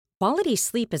Quality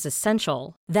sleep is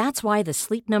essential. That's why the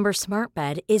Sleep Number Smart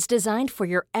Bed is designed for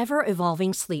your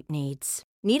ever-evolving sleep needs.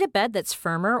 Need a bed that's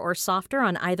firmer or softer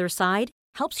on either side?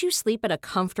 Helps you sleep at a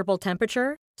comfortable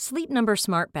temperature? Sleep Number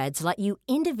Smart Beds let you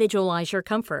individualize your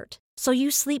comfort, so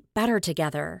you sleep better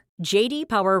together. J.D.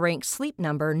 Power ranks Sleep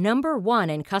Number number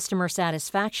one in customer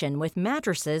satisfaction with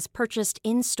mattresses purchased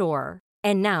in-store.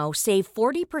 And now, save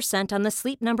 40% on the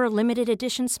Sleep Number Limited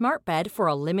Edition Smart Bed for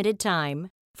a limited time.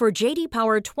 For J.D.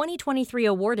 Power 2023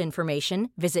 award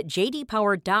information, visit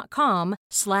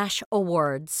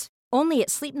jdpower.com/awards. Only at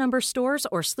Sleep Number stores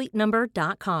or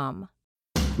sleepnumber.com.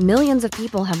 Millions of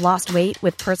people have lost weight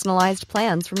with personalized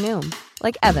plans from Noom.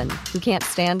 Like Evan, who can't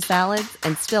stand salads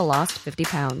and still lost 50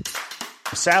 pounds.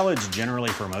 Salads generally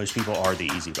for most people are the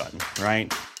easy button,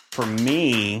 right? For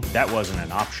me, that wasn't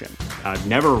an option. I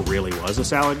never really was a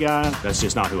salad guy. That's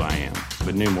just not who I am.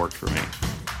 But Noom worked for me.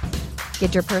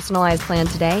 Get your personalized plan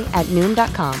today at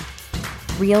Noom.com.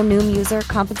 Real Noom user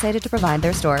compensated to provide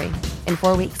their story. In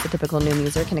 4 weeks, the typical Noom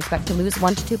user can expect to lose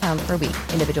 1 to 2 pounds per week.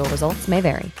 Individual results may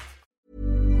vary.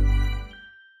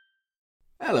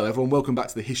 Hello everyone, welcome back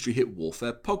to the History Hit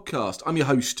Warfare podcast. I'm your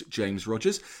host, James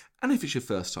Rogers, and if it's your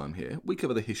first time here, we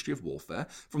cover the history of warfare,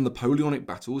 from Napoleonic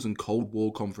battles and Cold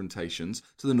War confrontations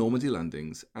to the Normandy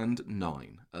landings and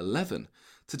 9/11.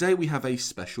 Today we have a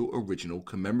special, original,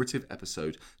 commemorative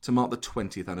episode to mark the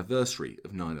 20th anniversary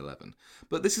of 9/11.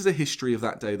 But this is a history of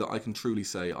that day that I can truly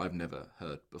say I've never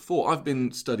heard before. I've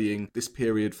been studying this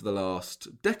period for the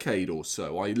last decade or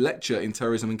so. I lecture in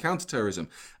terrorism and counterterrorism,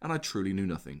 and I truly knew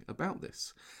nothing about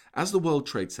this. As the World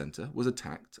Trade Center was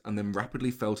attacked and then rapidly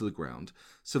fell to the ground,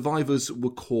 survivors were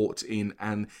caught in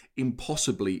an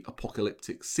impossibly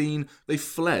apocalyptic scene. They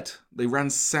fled. They ran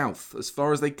south as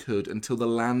far as they could until the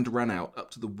land ran out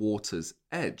up to the water's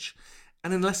edge.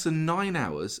 And in less than 9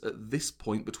 hours, at this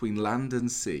point between land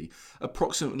and sea,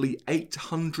 approximately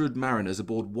 800 mariners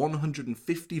aboard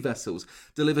 150 vessels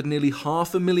delivered nearly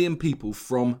 500,000 people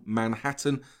from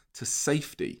Manhattan to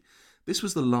safety. This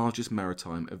was the largest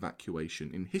maritime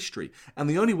evacuation in history, and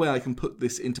the only way I can put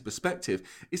this into perspective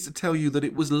is to tell you that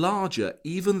it was larger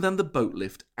even than the boat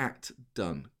lift at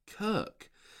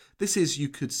Dunkirk. This is, you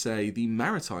could say, the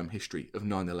maritime history of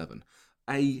 9/11,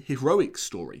 a heroic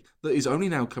story that is only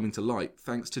now coming to light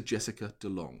thanks to Jessica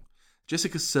DeLong.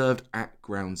 Jessica served at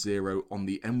Ground Zero on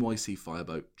the NYC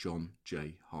fireboat John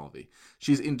J. Harvey.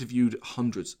 She's interviewed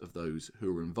hundreds of those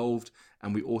who were involved,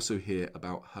 and we also hear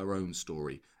about her own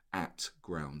story at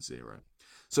Ground Zero.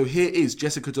 So here is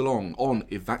Jessica DeLong on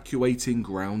evacuating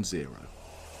Ground Zero.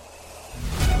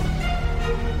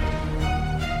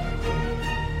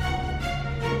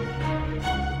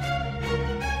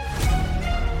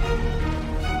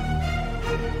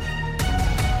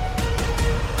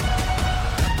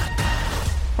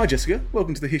 Hi Jessica,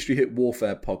 welcome to the History Hit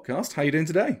Warfare podcast. How are you doing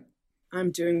today?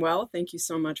 I'm doing well. Thank you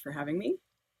so much for having me.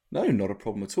 No, not a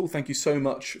problem at all. Thank you so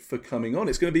much for coming on.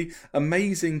 It's going to be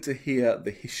amazing to hear the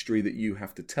history that you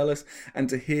have to tell us and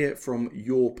to hear from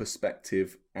your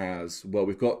perspective as well.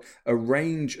 We've got a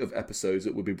range of episodes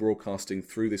that we'll be broadcasting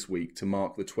through this week to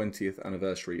mark the 20th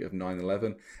anniversary of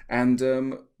 9/11. And,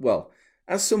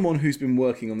 as someone who's been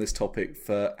working on this topic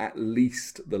for at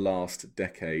least the last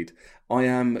decade, I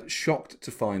am shocked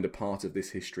to find a part of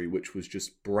this history which was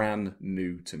just brand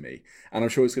new to me. And I'm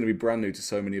sure it's going to be brand new to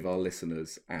so many of our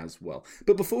listeners as well.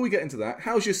 But before we get into that,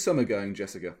 how's your summer going,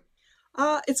 Jessica?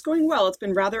 It's going well. It's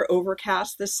been rather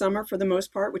overcast this summer for the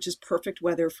most part, which is perfect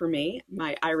weather for me.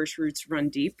 My Irish roots run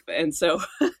deep. And so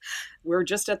we're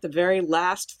just at the very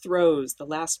last throes, the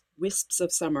last wisps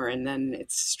of summer, and then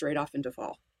it's straight off into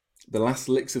fall. The last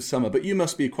licks of summer. But you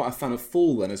must be quite a fan of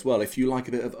fall then as well. If you like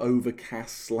a bit of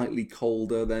overcast, slightly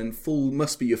colder, then fall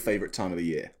must be your favourite time of the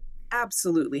year.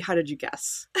 Absolutely. How did you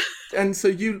guess? And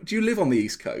so do you live on the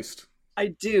East Coast? I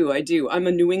do. I'm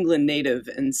a New England native,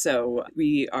 and so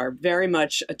we are very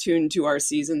much attuned to our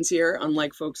seasons here,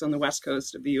 unlike folks on the West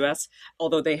Coast of the U.S.,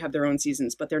 although they have their own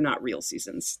seasons, but they're not real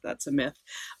seasons. That's a myth.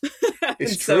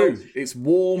 It's true. It's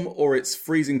warm or it's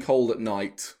freezing cold at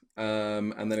night.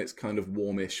 And then it's kind of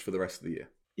warmish for the rest of the year.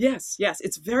 Yes.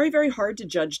 It's very, very hard to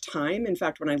judge time. In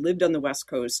fact, when I lived on the West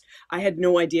Coast, I had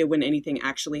no idea when anything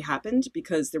actually happened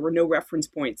because there were no reference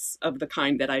points of the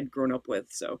kind that I'd grown up with.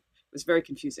 So it was very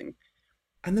confusing.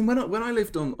 And then when I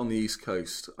lived on the East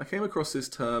Coast, I came across this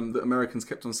term that Americans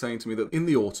kept on saying to me that in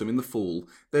the autumn, in the fall,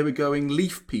 they were going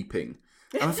leaf peeping.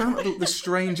 And I found that the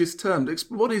strangest term.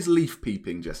 What is leaf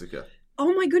peeping, Jessica?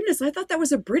 Oh my goodness, I thought that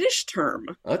was a British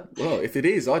term. Well, if it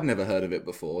is, I'd never heard of it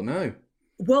before, no.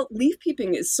 Well, leaf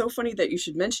peeping is so funny that you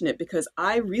should mention it because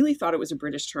I really thought it was a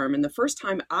British term. And the first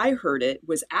time I heard it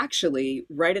was actually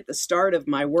right at the start of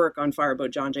my work on Fireboat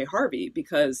John J. Harvey,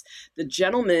 because the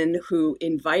gentleman who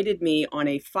invited me on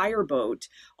a fireboat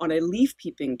on a leaf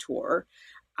peeping tour,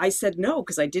 I said no,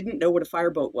 because I didn't know what a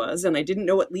fireboat was and I didn't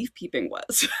know what leaf peeping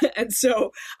was. And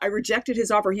so I rejected his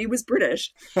offer. He was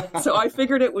British. So I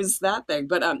figured it was that thing.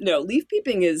 But no, leaf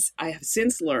peeping is, I have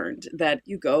since learned that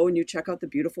you go and you check out the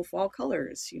beautiful fall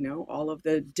colors, all of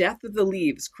the death of the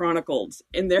leaves chronicled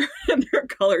in their, in their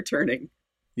color turning.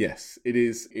 Yes, it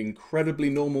is incredibly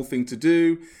normal thing to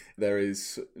do. There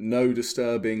is no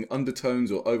disturbing undertones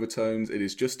or overtones. It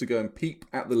is just to go and peep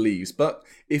at the leaves. But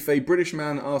if a British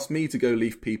man asked me to go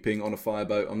leaf peeping on a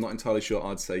fireboat, I'm not entirely sure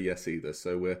I'd say yes either.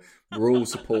 So we're all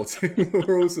supportive.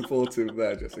 We're all supportive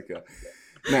there, Jessica.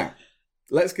 Now,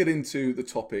 let's get into the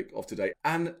topic of today,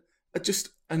 and just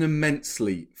an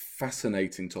immensely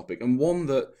fascinating topic, and one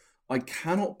that I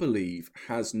cannot believe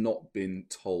has not been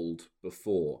told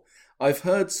before. I've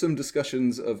heard some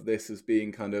discussions of this as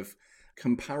being kind of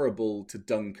comparable to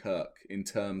Dunkirk in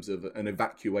terms of an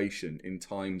evacuation in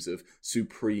times of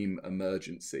supreme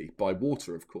emergency, by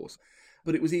water, of course.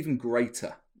 But it was even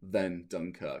greater than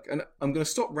Dunkirk. And I'm going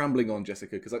to stop rambling on,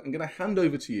 Jessica, because I'm going to hand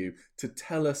over to you to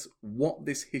tell us what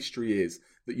this history is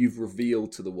that you've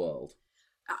revealed to the world.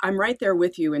 I'm right there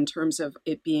with you in terms of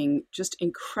it being just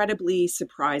incredibly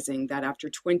surprising that after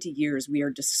 20 years, we are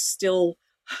just still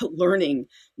learning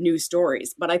new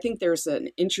stories. But I think there's an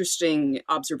interesting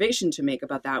observation to make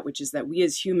about that, which is that we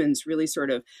as humans really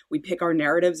we pick our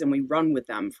narratives and we run with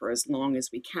them for as long as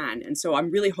we can. And so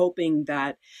I'm really hoping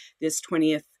that this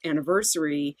 20th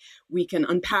anniversary, we can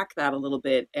unpack that a little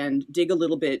bit and dig a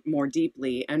little bit more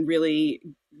deeply and really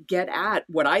get at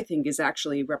what I think is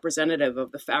actually representative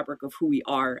of the fabric of who we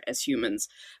are as humans.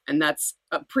 And that's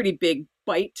a pretty big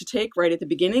bite to take right at the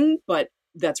beginning, but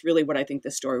that's really what I think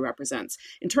this story represents.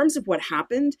 In terms of what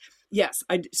happened, yes,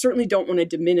 I certainly don't want to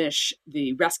diminish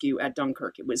the rescue at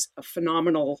Dunkirk. It was a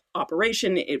phenomenal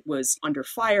operation. It was under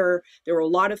fire. There were a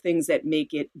lot of things that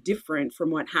make it different from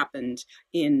what happened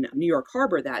in New York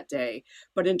Harbor that day.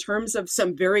 But in terms of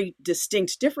some very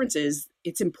distinct differences,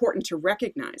 it's important to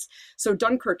recognize. So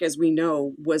Dunkirk, as we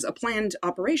know, was a planned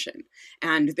operation.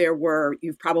 And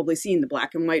you've probably seen the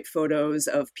black and white photos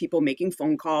of people making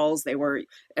phone calls.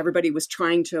 Everybody was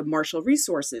trying to marshal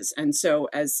resources. And so,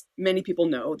 as many people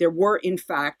know, there were in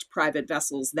fact private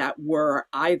vessels that were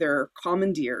either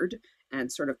commandeered and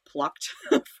sort of plucked.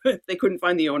 If they couldn't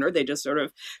find the owner, they just sort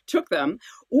of took them,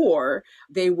 or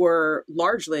they were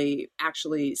largely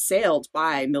actually sailed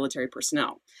by military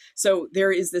personnel. So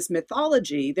there is this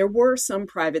mythology. There were some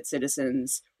private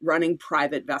citizens running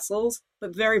private vessels,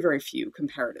 but very, very few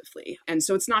comparatively. And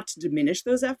so it's not to diminish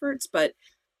those efforts, but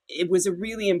it was a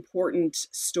really important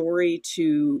story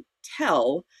to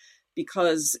tell,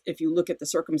 because if you look at the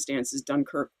circumstances,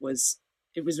 Dunkirk was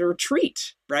a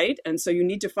retreat, right? And so you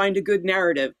need to find a good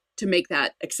narrative to make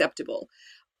that acceptable.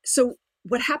 So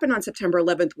what happened on September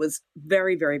 11th was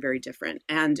very, very, very different.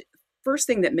 And first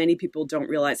thing that many people don't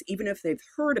realize, even if they've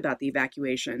heard about the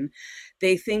evacuation,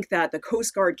 they think that the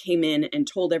Coast Guard came in and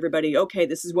told everybody, okay,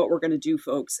 this is what we're going to do,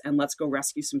 folks, and let's go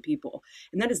rescue some people.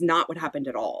 And that is not what happened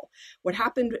at all. What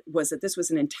happened was that this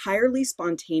was an entirely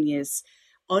spontaneous,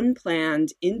 unplanned,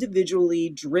 individually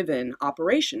driven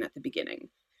operation at the beginning.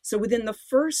 So within the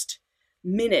first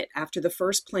minute after the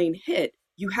first plane hit,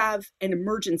 you have an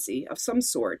emergency of some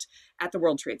sort at the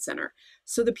World Trade Center.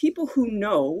 So the people who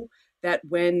know that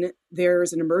when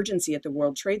there's an emergency at the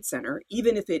World Trade Center,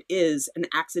 even if it is an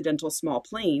accidental small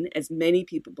plane, as many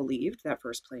people believed that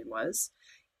first plane was,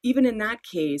 even in that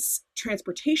case,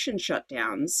 transportation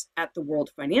shutdowns at the World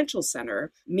Financial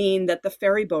Center mean that the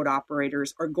ferry boat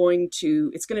operators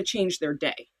it's going to change their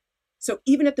day. So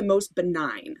even at the most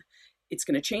benign, it's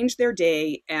going to change their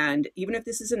day. And even if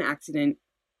this is an accident,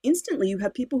 instantly you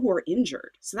have people who are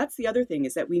injured. So that's the other thing,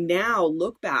 is that we now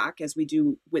look back, as we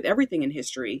do with everything in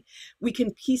history, we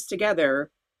can piece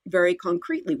together very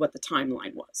concretely what the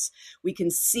timeline was. We can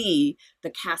see the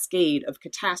cascade of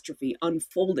catastrophe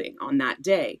unfolding on that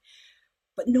day.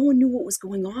 But no one knew what was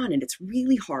going on, and it's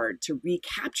really hard to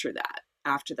recapture that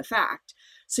after the fact.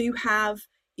 So you have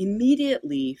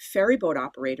immediately ferry boat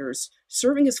operators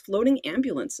serving as floating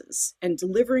ambulances and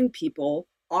delivering people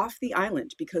off the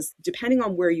island, because depending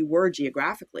on where you were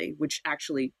geographically, which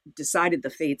actually decided the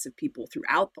fates of people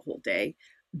throughout the whole day,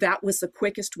 that was the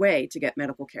quickest way to get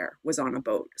medical care, was on a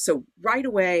boat. So right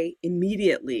away,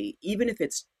 immediately, even if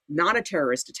it's not a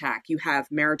terrorist attack, you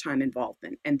have maritime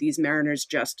involvement. And these mariners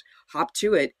just hopped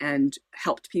to it and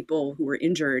helped people who were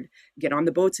injured get on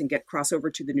the boats and cross over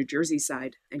to the New Jersey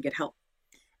side and get help.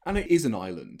 And it is an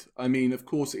island. I mean, of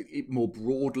course, it more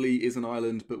broadly is an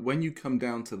island, but when you come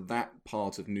down to that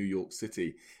part of New York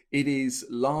City, it is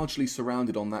largely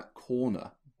surrounded on that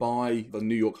corner by the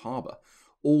New York Harbor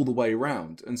all the way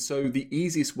around. And so the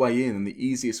easiest way in and the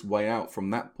easiest way out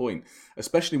from that point,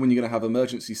 especially when you're going to have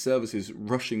emergency services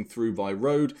rushing through by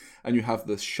road and you have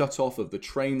the shut off of the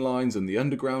train lines and the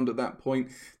underground at that point,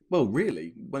 well,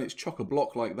 really, when it's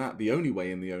chock-a-block like that, the only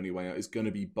way in, the only way out is going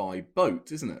to be by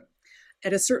boat, isn't it?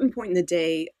 At a certain point in the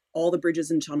day, all the bridges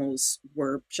and tunnels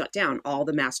were shut down, all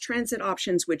the mass transit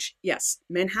options, which, yes,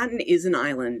 Manhattan is an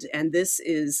island. And this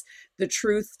is the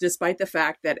truth, despite the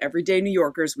fact that everyday New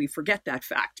Yorkers, we forget that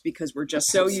fact because we're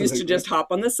just so used to just hop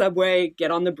on the subway,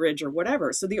 get on the bridge or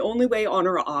whatever. So the only way on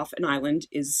or off an island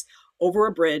is over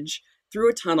a bridge, through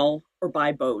a tunnel, or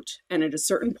by boat. And at a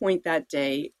certain point that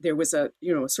day, there was a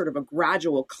sort of a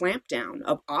gradual clampdown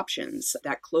of options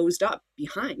that closed up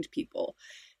behind people.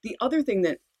 The other thing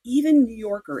that even New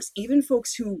Yorkers, even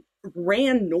folks who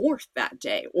ran north that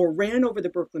day or ran over the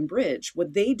Brooklyn Bridge,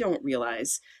 what they don't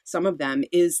realize, some of them,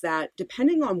 is that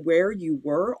depending on where you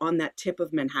were on that tip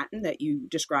of Manhattan that you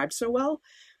described so well,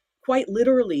 quite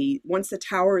literally, once the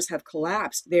towers have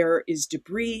collapsed, there is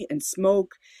debris and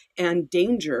smoke and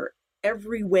danger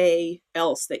every way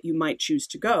else that you might choose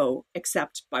to go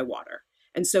except by water.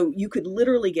 And so you could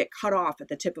literally get cut off at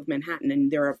the tip of Manhattan. And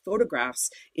there are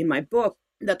photographs in my book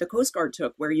that the Coast Guard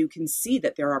took where you can see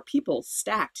that there are people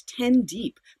stacked 10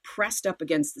 deep, pressed up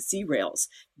against the sea rails,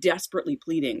 desperately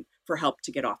pleading for help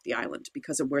to get off the island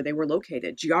because of where they were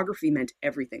located. Geography meant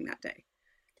everything that day.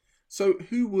 So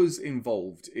who was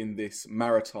involved in this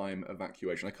maritime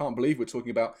evacuation? I can't believe we're talking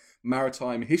about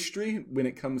maritime history when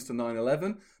it comes to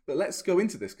 9/11, but let's go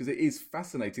into this because it is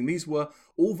fascinating. These were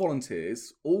all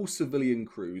volunteers, all civilian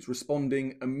crews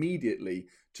responding immediately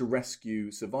to rescue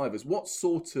survivors. What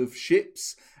sort of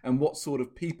ships and what sort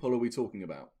of people are we talking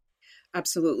about?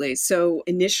 Absolutely. So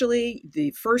initially,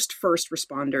 the first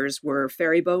responders were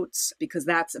ferry boats because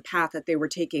that's a path that they were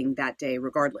taking that day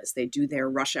regardless. They do their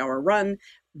rush hour run.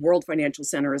 World Financial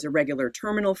Center is a regular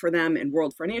terminal for them. And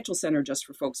World Financial Center, just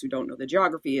for folks who don't know the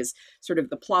geography, is sort of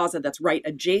the plaza that's right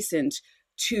adjacent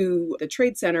to the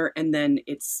Trade Center. And then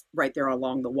it's right there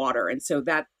along the water. And so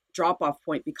that drop-off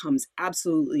point becomes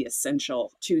absolutely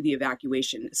essential to the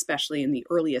evacuation, especially in the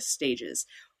earliest stages.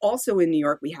 Also in New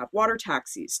York, we have water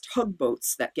taxis,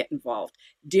 tugboats that get involved,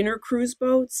 dinner cruise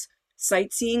boats,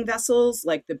 sightseeing vessels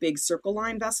like the big Circle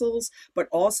Line vessels, but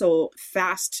also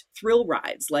fast thrill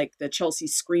rides like the Chelsea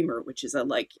Screamer, which is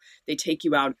they take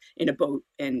you out in a boat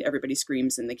and everybody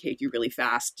screams and they take you really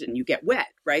fast and you get wet,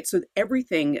 right? So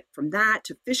everything from that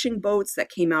to fishing boats that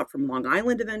came out from Long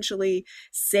Island eventually,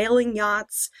 sailing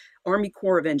yachts, Army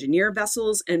Corps of Engineer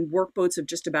vessels, and workboats of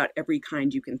just about every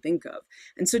kind you can think of.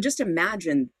 And so just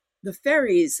imagine the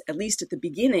ferries, at least at the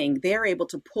beginning, they're able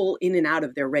to pull in and out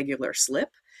of their regular slip.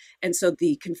 And so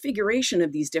the configuration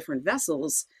of these different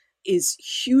vessels is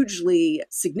hugely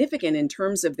significant in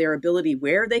terms of their ability,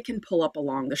 where they can pull up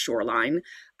along the shoreline.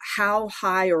 How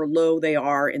high or low they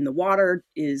are in the water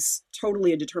is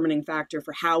totally a determining factor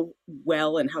for how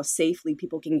well and how safely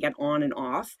people can get on and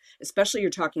off. Especially you're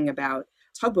talking about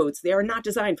tugboats. They are not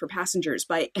designed for passengers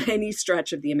by any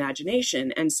stretch of the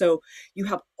imagination. And so you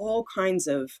have all kinds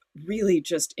of really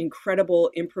just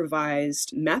incredible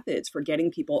improvised methods for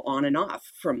getting people on and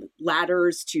off, from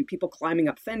ladders to people climbing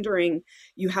up fendering.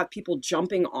 You have people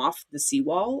jumping off the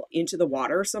seawall into the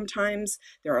water sometimes.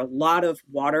 There are a lot of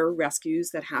water rescues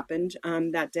that happened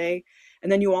that day.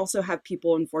 And then you also have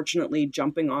people, unfortunately,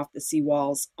 jumping off the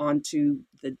seawalls onto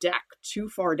the deck too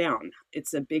far down.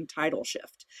 It's a big tidal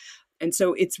shift. And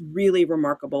so it's really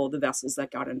remarkable, the vessels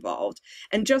that got involved.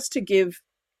 And just to give,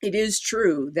 it is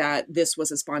true that this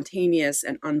was a spontaneous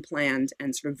and unplanned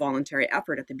and sort of voluntary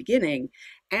effort at the beginning.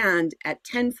 And at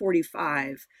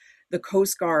 10:45, the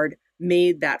Coast Guard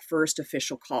made that first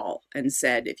official call and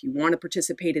said, if you want to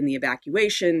participate in the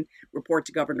evacuation, report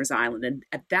to Governor's Island. And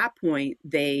at that point,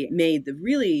 they made the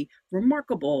really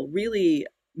remarkable, really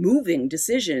moving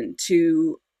decision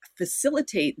to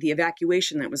facilitate the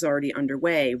evacuation that was already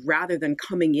underway rather than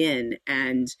coming in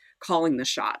and calling the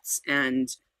shots and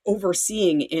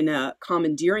overseeing in a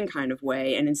commandeering kind of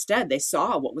way. And instead, they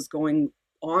saw what was going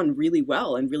on really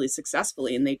well and really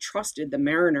successfully, and they trusted the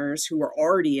mariners who were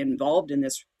already involved in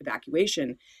this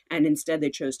evacuation, and instead they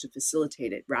chose to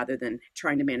facilitate it rather than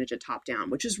trying to manage it top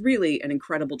down, which is really an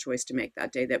incredible choice to make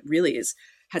that day that really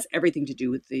has everything to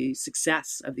do with the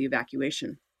success of the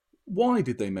evacuation. why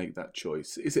did they make that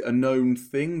choice? Is it a known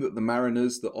thing that the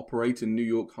mariners that operate in New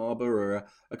York Harbor are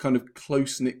a kind of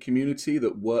close-knit community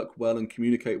that work well and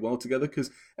communicate well together?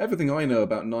 Because everything I know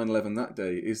about 9/11 that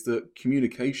day is that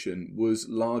communication was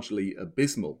largely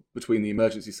abysmal between the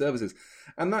emergency services.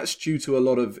 And that's due to a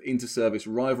lot of inter-service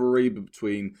rivalry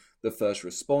between the first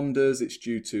responders. It's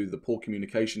due to the poor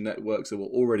communication networks that were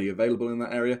already available in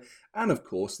that area. And of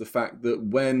course, the fact that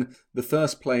when the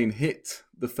first plane hit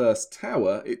the first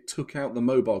tower, it took out the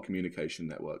mobile communication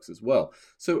networks as well.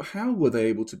 So how were they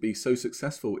able to be so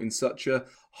successful in such a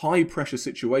high pressure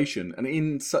situation and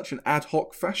in such an ad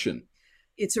hoc fashion?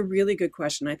 It's a really good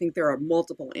question. I think there are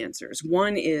multiple answers.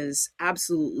 One is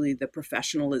absolutely the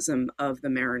professionalism of the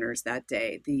mariners that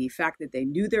day. The fact that they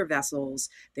knew their vessels,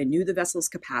 they knew the vessel's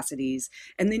capacities,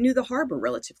 and they knew the harbor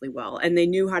relatively well. And they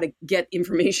knew how to get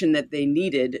information that they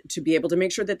needed to be able to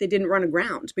make sure that they didn't run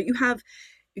aground. But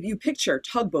if you picture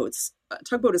tugboats, a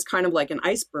tugboat is kind of like an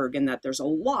iceberg in that there's a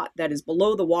lot that is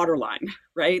below the waterline,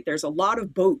 right? There's a lot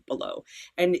of boat below,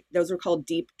 and those are called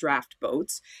deep draft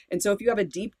boats. And so if you have a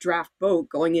deep draft boat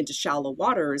going into shallow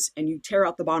waters and you tear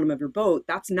out the bottom of your boat,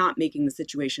 that's not making the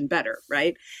situation better,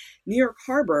 right? New York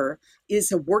Harbor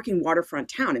is a working waterfront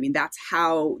town. I mean, that's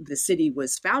how the city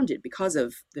was founded, because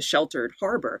of the sheltered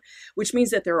harbor, which means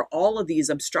that there are all of these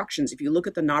obstructions. If you look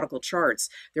at the nautical charts,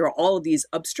 there are all of these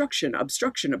obstruction,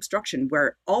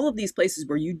 where all of these places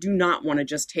where you do not want to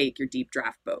just take your deep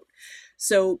draft boat.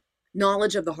 So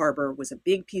knowledge of the harbor was a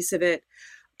big piece of it.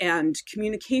 And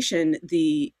communication,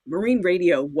 the marine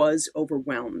radio was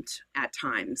overwhelmed at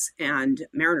times, and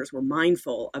mariners were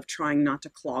mindful of trying not to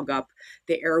clog up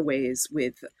the airways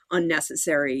with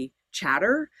unnecessary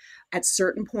chatter. At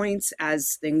certain points,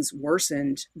 as things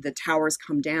worsened, the towers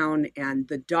come down and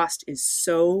the dust is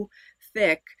so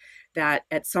thick that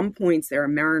at some points there are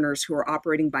mariners who are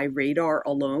operating by radar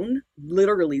alone,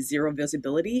 literally zero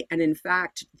visibility. And in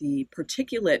fact, the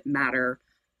particulate matter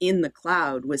in the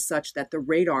cloud was such that the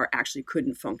radar actually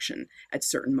couldn't function at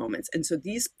certain moments. And so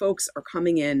these folks are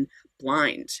coming in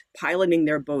blind, piloting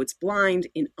their boats blind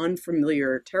in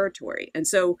unfamiliar territory. And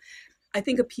so I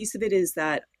think a piece of it is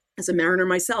that as a mariner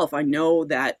myself, I know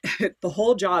that the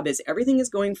whole job is everything is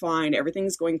going fine,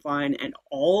 and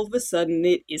all of a sudden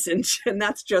it isn't. And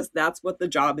that's what the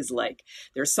job is like.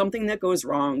 There's something that goes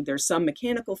wrong. There's some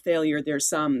mechanical failure. There's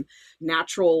some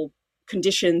natural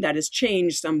condition that has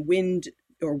changed, some wind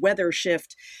or weather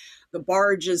shift, the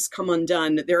barges come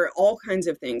undone. There are all kinds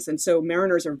of things. And so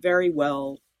mariners are very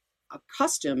well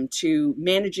accustomed to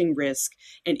managing risk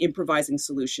and improvising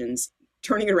solutions,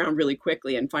 turning it around really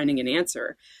quickly and finding an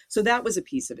answer. So that was a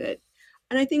piece of it.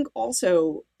 And I think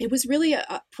also it was really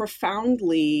a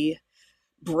profoundly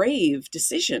brave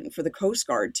decision for the Coast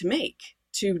Guard to make,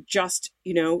 to just,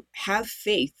 have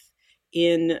faith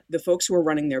in the folks who are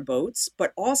running their boats.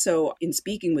 But also in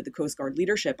speaking with the Coast Guard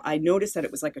leadership, I noticed that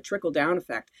it was like a trickle-down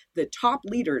effect. The top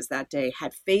leaders that day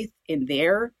had faith in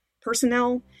their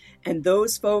personnel, and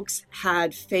those folks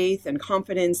had faith and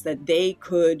confidence that they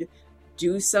could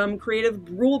do some creative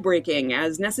rule breaking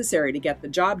as necessary to get the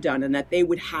job done, and that they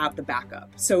would have the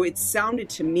backup. So it sounded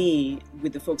to me,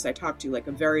 with the folks I talked to, like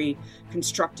a very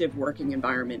constructive working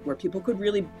environment where people could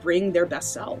really bring their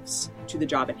best selves to the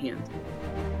job at hand.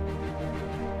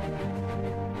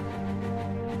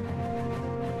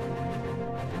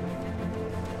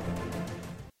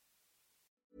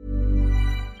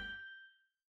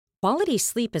 Quality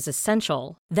sleep is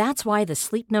essential. That's why the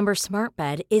Sleep Number Smart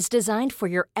Bed is designed for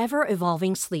your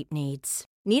ever-evolving sleep needs.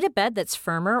 Need a bed that's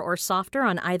firmer or softer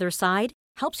on either side?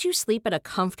 Helps you sleep at a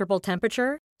comfortable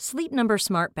temperature? Sleep Number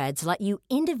Smart Beds let you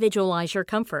individualize your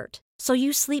comfort, so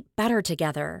you sleep better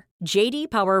together. J.D.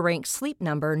 Power ranks Sleep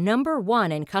Number number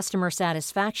 1 in customer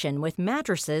satisfaction with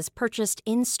mattresses purchased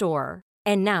in-store.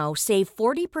 And now, save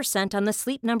 40% on the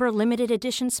Sleep Number Limited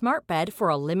Edition Smart Bed for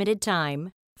a limited time.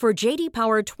 For J.D.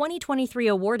 Power 2023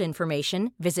 award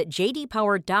information, visit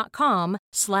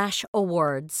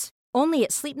jdpower.com/awards. Only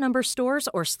at Sleep Number stores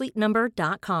or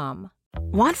sleepnumber.com.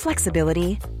 Want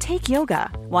flexibility? Take yoga.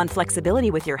 Want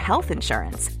flexibility with your health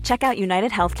insurance? Check out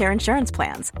United Healthcare Insurance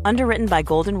Plans. Underwritten by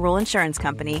Golden Rule Insurance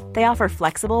Company, they offer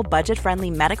flexible, budget-friendly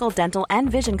medical, dental,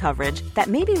 and vision coverage that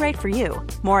may be right for you.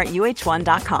 More at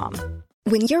uh1.com.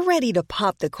 When you're ready to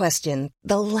pop the question,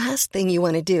 the last thing you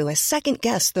want to do is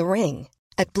second-guess the ring.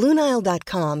 At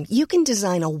BlueNile.com, you can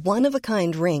design a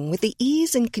one-of-a-kind ring with the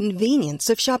ease and convenience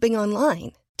of shopping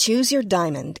online. Choose your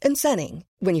diamond and setting.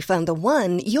 When you find the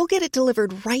one, you'll get it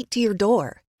delivered right to your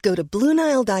door. Go to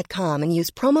BlueNile.com and use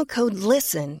promo code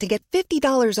LISTEN to get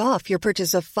 $50 off your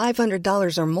purchase of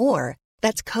 $500 or more.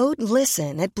 That's code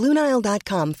LISTEN at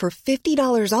BlueNile.com for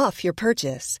 $50 off your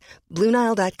purchase.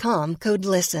 BlueNile.com, code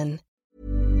LISTEN.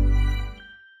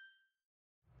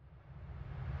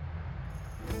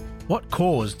 What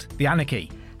caused the anarchy?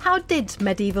 How did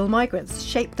medieval migrants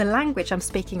shape the language I'm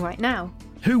speaking right now?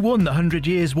 Who won the 100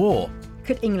 Years' War?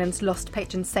 Could England's lost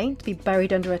patron saint be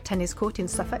buried under a tennis court in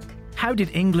Suffolk? How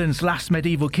did England's last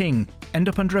medieval king end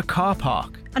up under a car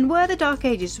park? And were the Dark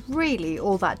Ages really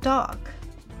all that dark?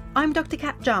 I'm Dr.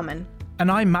 Kat Jarman. And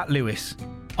I'm Matt Lewis.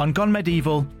 On Gone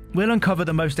Medieval, we'll uncover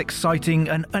the most exciting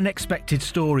and unexpected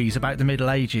stories about the Middle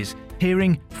Ages,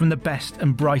 hearing from the best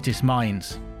and brightest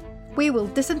minds. We will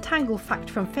disentangle fact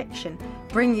from fiction,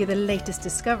 bring you the latest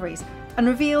discoveries, and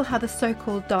reveal how the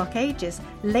so-called Dark Ages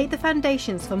laid the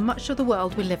foundations for much of the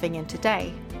world we're living in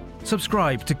today.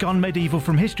 Subscribe to Gone Medieval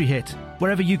from History Hit,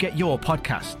 wherever you get your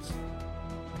podcasts.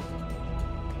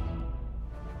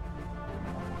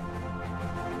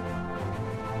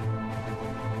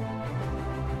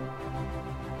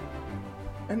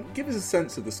 And give us a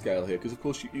sense of the scale here, because of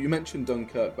course you mentioned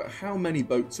Dunkirk, but how many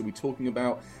boats are we talking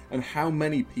about, and how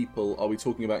many people are we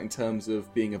talking about in terms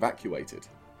of being evacuated?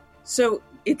 So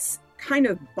it's kind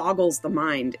of boggles the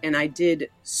mind, and I did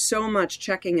so much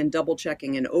checking and double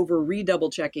checking and over redouble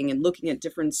checking and looking at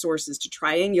different sources to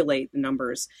triangulate the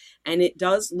numbers, and it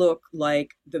does look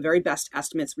like the very best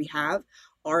estimates we have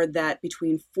are that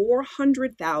between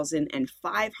 400,000 and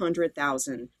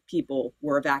 500,000 people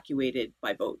were evacuated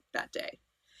by boat that day.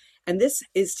 And this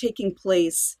is taking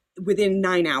place within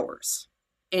 9 hours.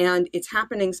 And it's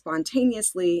happening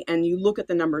spontaneously. And you look at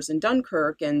the numbers in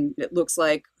Dunkirk, and it looks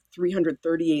like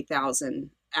 338,000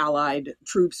 Allied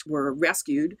troops were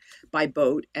rescued by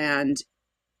boat. And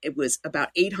it was about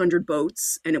 800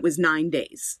 boats, and it was 9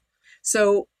 days.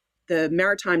 So the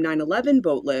Maritime 9/11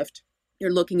 boat lift,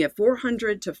 you're looking at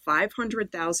 400 to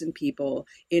 500,000 people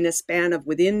in a span of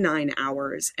within 9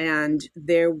 hours. And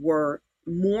there were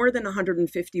more than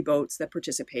 150 boats that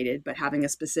participated, but having a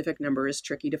specific number is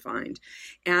tricky to find.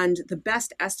 And the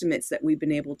best estimates that we've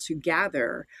been able to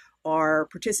gather are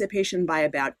participation by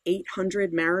about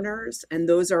 800 mariners, and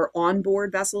those are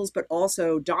onboard vessels, but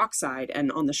also dockside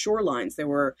and on the shorelines. There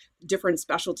were different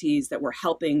specialties that were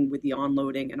helping with the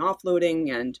onloading and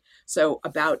offloading, and so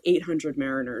about 800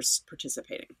 mariners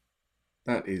participating.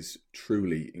 That is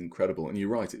truly incredible. And you're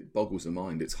right, it boggles the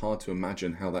mind. It's hard to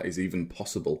imagine how that is even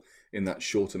possible in that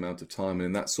short amount of time and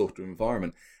in that sort of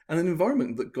environment. And an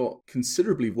environment that got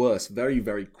considerably worse very,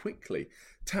 very quickly.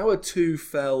 Tower 2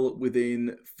 fell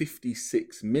within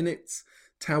 56 minutes.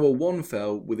 Tower 1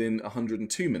 fell within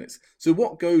 102 minutes. So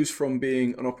what goes from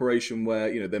being an operation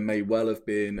where, there may well have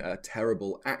been a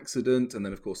terrible accident, and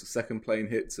then of course the second plane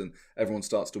hits and everyone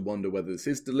starts to wonder whether this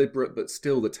is deliberate, but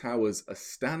still the towers are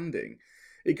standing.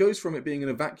 It goes from it being an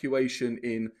evacuation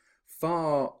in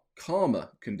far calmer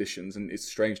conditions, and it's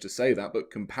strange to say that,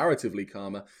 but comparatively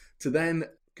calmer, to then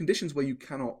conditions where you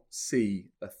cannot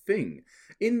see a thing.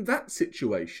 In that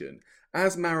situation,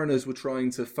 as mariners were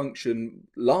trying to function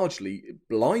largely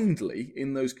blindly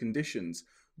in those conditions,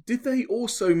 did they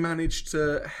also manage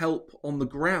to help on the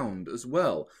ground as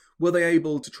well? Were they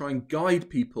able to try and guide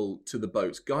people to the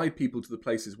boats, guide people to the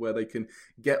places where they can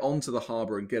get onto the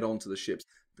harbour and get onto the ships?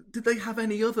 Did they have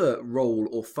any other role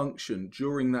or function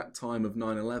during that time of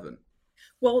 9/11?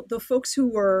 Well, the folks who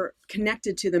were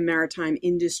connected to the maritime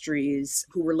industries,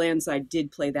 who were landside, did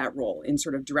play that role in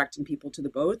sort of directing people to the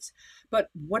boats. But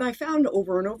what I found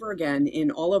over and over again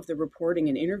in all of the reporting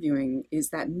and interviewing is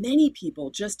that many people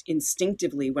just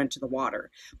instinctively went to the water.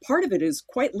 Part of it is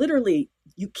quite literally,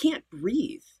 you can't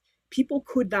breathe. People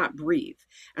could not breathe.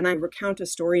 And I recount a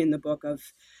story in the book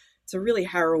it's a really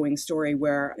harrowing story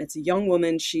where it's a young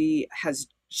woman. This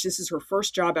is her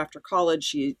first job after college.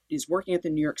 She is working at the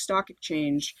New York Stock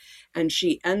Exchange, and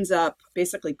she ends up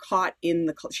basically caught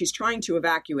she's trying to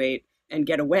evacuate and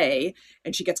get away,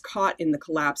 and she gets caught in the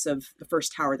collapse of the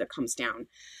first tower that comes down.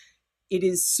 It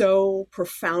is so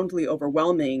profoundly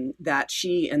overwhelming that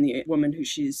she and the woman who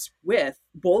she's with,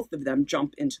 both of them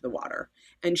jump into the water.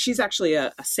 And she's actually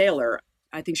a sailor.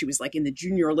 I think she was like in the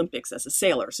Junior Olympics as a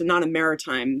sailor. So not a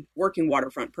maritime working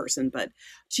waterfront person, but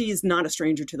she's not a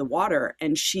stranger to the water.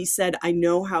 And she said, I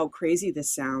know how crazy this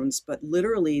sounds, but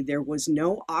literally there was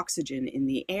no oxygen in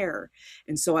the air.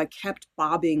 And so I kept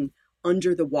bobbing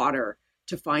under the water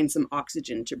to find some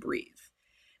oxygen to breathe.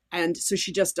 And so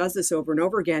she just does this over and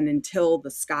over again until the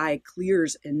sky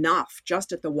clears enough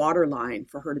just at the water line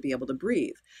for her to be able to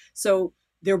breathe. So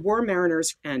there were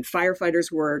mariners and firefighters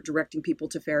who were directing people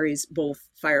to ferries, both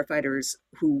firefighters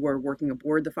who were working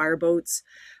aboard the fireboats,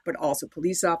 but also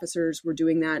police officers were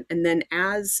doing that. And then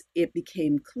as it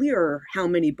became clearer how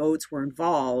many boats were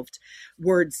involved,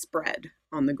 word spread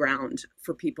on the ground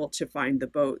for people to find the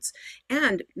boats.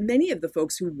 And many of the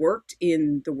folks who worked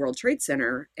in the World Trade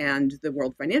Center and the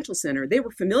World Financial Center, they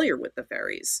were familiar with the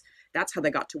ferries. That's how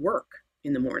they got to work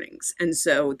in the mornings. And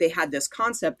so they had this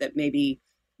concept that maybe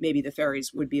the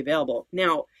ferries would be available.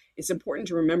 Now, it's important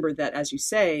to remember that, as you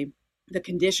say, the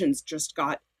conditions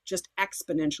got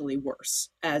exponentially worse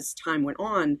as time went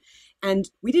on. And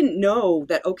we didn't know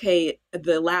that, okay,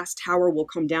 the last tower will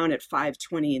come down at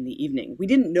 5:20 in the evening. We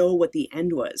didn't know what the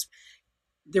end was.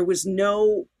 There was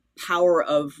no power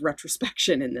of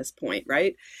retrospection in this point,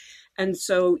 right? And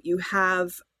so you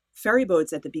have ferry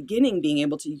boats at the beginning being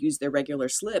able to use their regular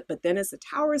slip, but then as the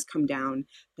towers come down,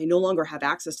 they no longer have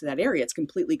access to that area. It's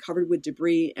completely covered with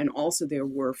debris, and also there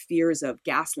were fears of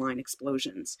gas line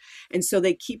explosions. And so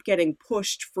they keep getting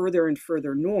pushed further and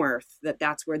further north,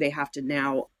 that's where they have to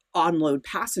now unload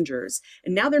passengers.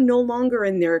 And now they're no longer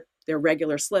in their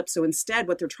regular slip. So instead,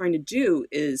 what they're trying to do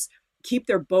is keep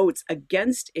their boats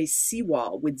against a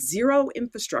seawall with zero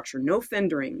infrastructure, no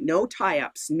fendering, no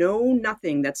tie-ups, no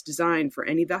nothing that's designed for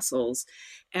any vessels,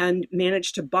 and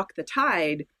manage to buck the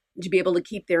tide to be able to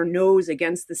keep their nose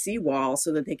against the seawall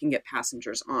so that they can get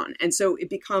passengers on. And so it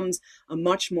becomes a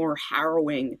much more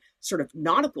harrowing sort of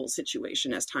nautical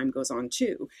situation as time goes on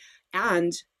too.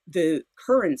 And the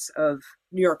currents of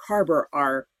New York Harbor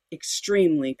are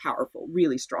extremely powerful,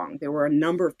 really strong. There were a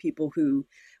number of people who,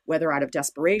 whether out of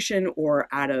desperation or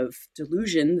out of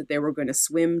delusion that they were going to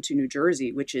swim to New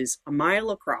Jersey, which is a mile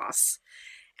across.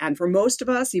 And for most of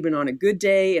us, even on a good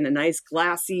day in a nice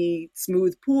glassy,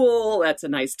 smooth pool, that's a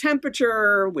nice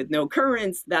temperature with no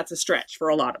currents, that's a stretch for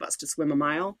a lot of us to swim a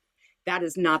mile. That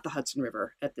is not the Hudson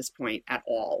River at this point at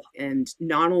all. And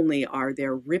not only are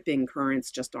there ripping currents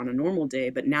just on a normal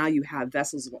day, but now you have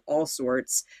vessels of all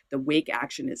sorts. The wake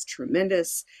action is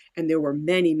tremendous. And there were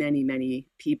many, many, many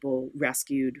people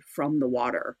rescued from the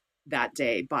water that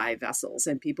day by vessels.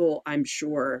 And people, I'm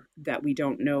sure, that we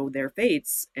don't know their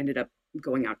fates ended up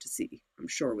going out to sea. I'm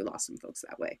sure we lost some folks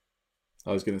that way.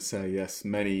 I was going to say, yes,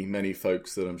 many, many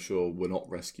folks that I'm sure were not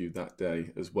rescued that day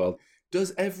as well.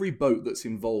 Does every boat that's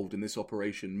involved in this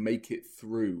operation make it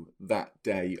through that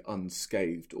day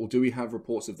unscathed? Or do we have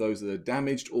reports of those that are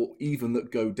damaged or even that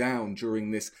go down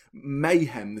during this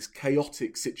mayhem, this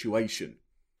chaotic situation?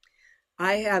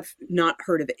 I have not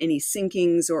heard of any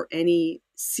sinkings or any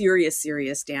serious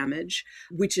damage,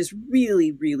 which is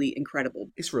really, really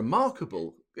incredible. It's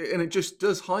remarkable. And it just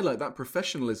does highlight that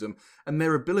professionalism and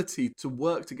their ability to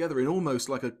work together in almost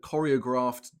like a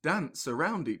choreographed dance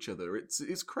around each other.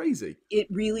 It's crazy. It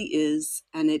really is.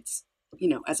 And it's,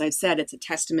 as I've said, it's a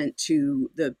testament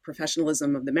to the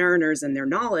professionalism of the mariners and their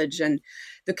knowledge. And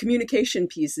the communication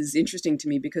piece is interesting to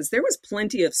me because there was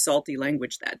plenty of salty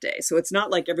language that day. So it's not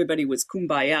like everybody was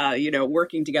kumbaya,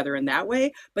 working together in that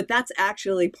way. But that's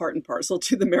actually part and parcel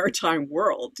to the maritime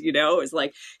world, It's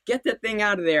like, get that thing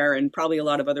out of there, and probably a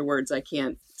lot of other words I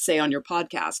can't say on your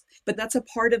podcast. But that's a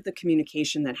part of the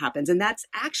communication that happens. And that's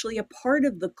actually a part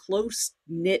of the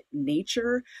close-knit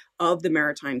nature of the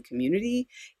maritime community,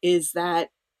 is that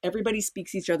everybody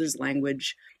speaks each other's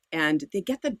language and they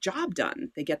get the job done.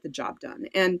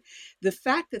 And the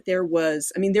fact that there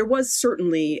was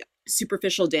certainly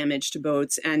superficial damage to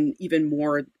boats, and even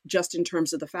more just in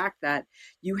terms of the fact that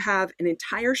you have an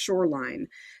entire shoreline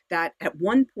that at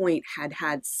one point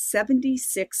had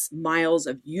 76 miles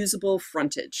of usable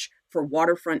frontage for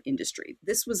waterfront industry.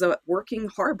 This was a working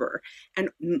harbor, and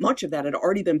much of that had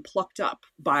already been plucked up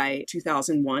by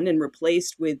 2001 and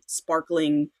replaced with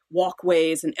sparkling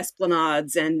walkways and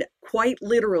esplanades. And quite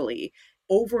literally,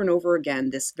 over and over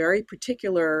again, this very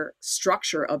particular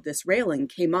structure of this railing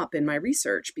came up in my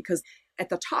research, because at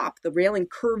the top, the railing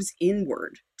curves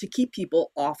inward to keep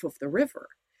people off of the river.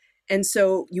 And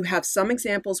so you have some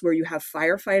examples where you have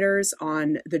firefighters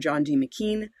on the John D.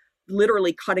 McKean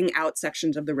literally cutting out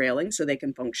sections of the railing so they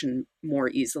can function more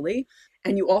easily.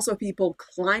 And you also have people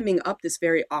climbing up this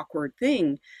very awkward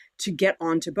thing to get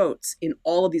onto boats in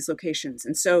all of these locations.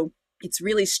 And so it's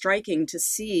really striking to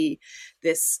see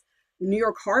this New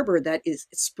York Harbor that is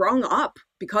sprung up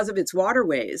because of its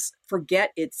waterways,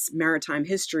 forget its maritime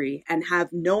history and have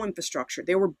no infrastructure.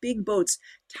 There were big boats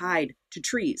tied to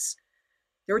trees.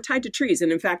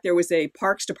 And in fact, there was a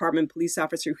Parks Department police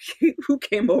officer who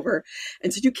came over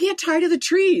and said, "You can't tie to the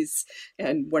trees."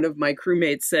 And one of my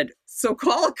crewmates said, "So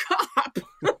call a cop."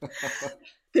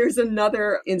 There's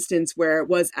another instance where it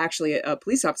was actually a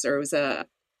police officer. It was a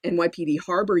NYPD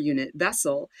harbor unit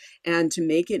vessel, and to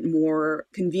make it more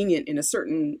convenient in a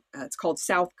certain, it's called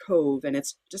South Cove, and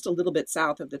it's just a little bit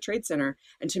south of the Trade Center,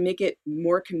 and to make it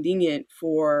more convenient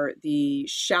for the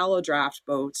shallow draft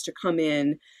boats to come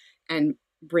in and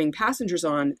bring passengers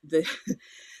on, the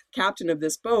captain of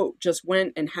this boat just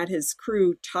went and had his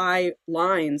crew tie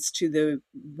lines to the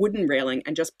wooden railing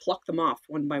and just pluck them off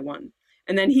one by one.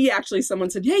 And then someone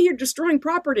said, "Hey, you're destroying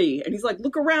property." And he's like,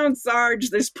 "Look around, Sarge,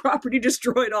 there's property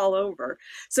destroyed all over."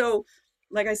 So,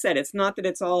 like I said, it's not that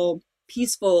it's all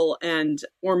peaceful and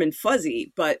warm and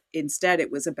fuzzy, but instead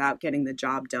it was about getting the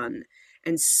job done.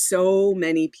 And so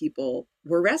many people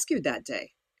were rescued that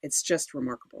day. It's just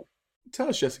remarkable. Tell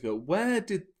us, Jessica, where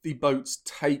did the boats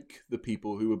take the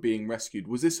people who were being rescued?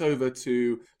 Was this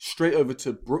straight over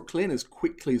to Brooklyn as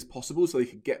quickly as possible so they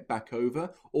could get back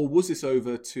over? Or was this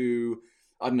over to,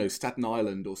 I don't know, Staten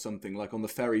Island or something, like on the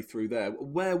ferry through there?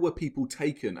 Where were people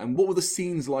taken? And what were the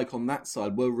scenes like on that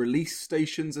side? Were relief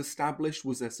stations established?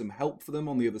 Was there some help for them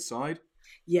on the other side?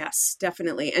 Yes,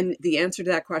 definitely. And the answer to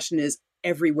that question is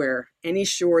everywhere. Any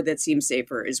shore that seems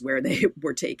safer is where they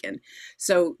were taken.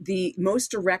 So the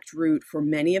most direct route for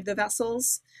many of the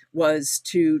vessels was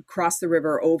to cross the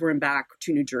river over and back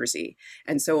to New Jersey.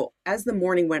 And so as the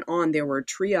morning went on, there were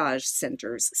triage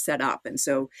centers set up. And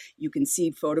so you can see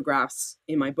photographs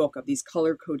in my book of these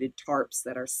color-coded tarps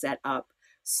that are set up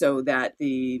so that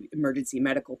the emergency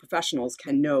medical professionals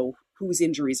can know whose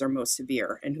injuries are most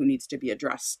severe and who needs to be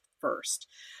addressed first.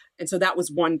 And so that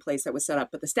was one place that was set up.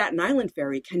 But the Staten Island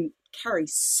ferry can carry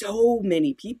so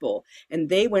many people. And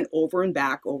they went over and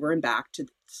back to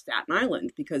Staten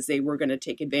Island because they were going to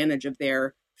take advantage of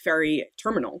their ferry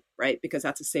terminal, right? Because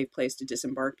that's a safe place to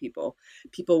disembark people.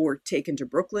 People were taken to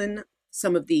Brooklyn.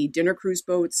 Some of the dinner cruise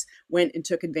boats went and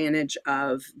took advantage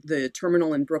of the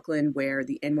terminal in Brooklyn where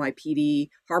the NYPD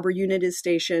harbor unit is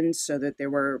stationed, so that there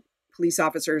were police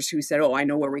officers who said, "Oh, I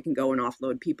know where we can go and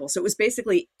offload people." So it was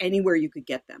basically anywhere you could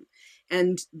get them.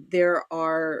 And there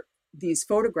are these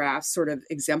photographs sort of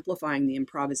exemplifying the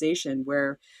improvisation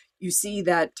where you see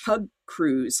that tug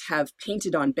crews have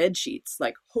painted on bed sheets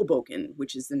like Hoboken,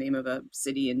 which is the name of a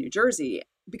city in New Jersey.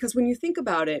 Because when you think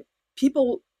about it,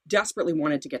 people desperately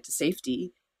wanted to get to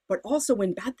safety, but also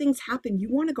when bad things happen, you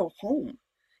want to go home.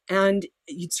 And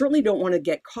you certainly don't want to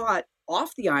get caught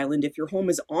off the island if your home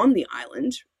is on the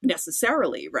island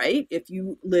necessarily, right? If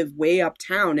you live way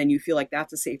uptown and you feel like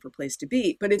that's a safer place to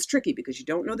be, but it's tricky because you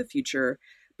don't know the future.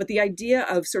 But the idea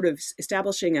of sort of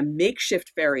establishing a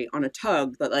makeshift ferry on a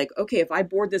tug that like, okay, if I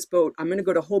board this boat, I'm going to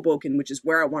go to Hoboken, which is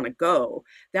where I want to go,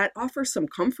 that offers some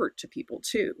comfort to people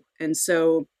too. And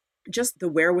so just the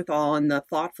wherewithal and the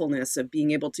thoughtfulness of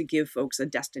being able to give folks a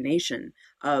destination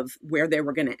of where they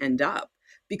were going to end up.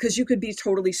 Because you could be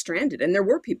totally stranded. And there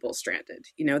were people stranded.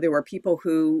 You know, there were people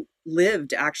who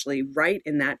lived actually right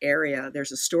in that area.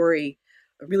 There's a story,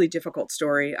 a really difficult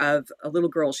story of a little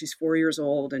girl. She's 4 years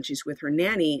old and she's with her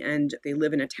nanny, and they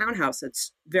live in a townhouse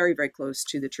that's very, very close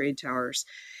to the trade towers.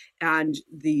 And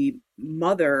the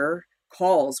mother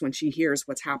calls when she hears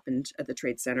what's happened at the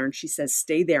Trade Center, and she says,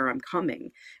 "Stay there, I'm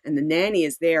coming." And the nanny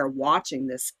is there watching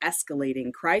this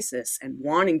escalating crisis and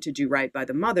wanting to do right by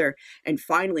the mother. And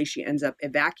finally, she ends up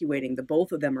evacuating. The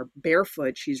both of them are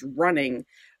barefoot. She's running.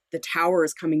 The tower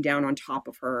is coming down on top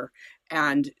of her,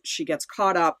 and she gets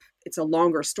caught up. It's a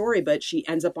longer story, but she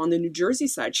ends up on the New Jersey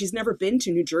side. She's never been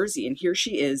to New Jersey. And here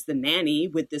she is, the nanny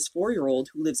with this 4-year-old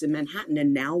who lives in Manhattan.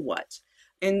 And now what?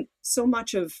 And so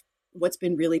much of what's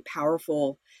been really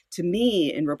powerful to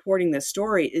me in reporting this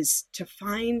story is to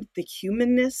find the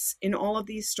humanness in all of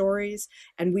these stories.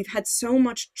 And we've had so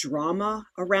much drama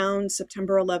around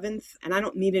September 11th, and I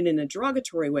don't mean it in a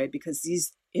derogatory way because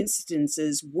these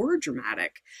instances were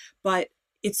dramatic, but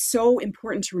it's so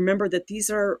important to remember that these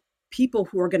are people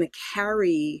who are going to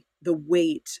carry the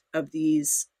weight of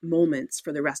these moments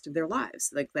for the rest of their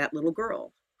lives, like that little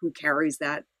girl who carries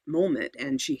that moment,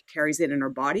 and she carries it in her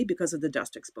body because of the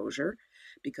dust exposure,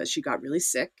 because she got really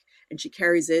sick, and she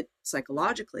carries it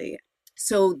psychologically.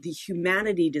 So the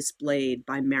humanity displayed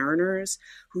by mariners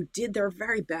who did their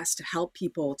very best to help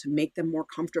people, to make them more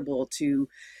comfortable.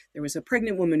 There was a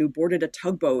pregnant woman who boarded a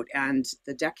tugboat, and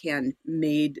the deckhand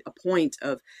made a point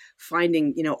of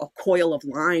finding, a coil of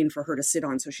line for her to sit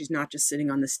on, so she's not just sitting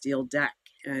on the steel deck.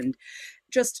 And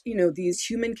just, these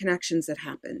human connections that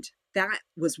happened. That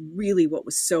was really what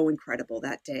was so incredible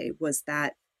that day, was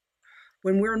that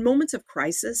when we're in moments of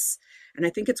crisis, and I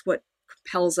think it's what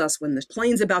propels us when the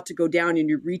plane's about to go down and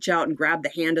you reach out and grab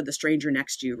the hand of the stranger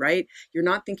next to you, right? You're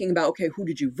not thinking about, okay, who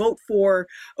did you vote for?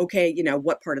 Okay,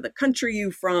 what part of the country are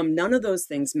you from? None of those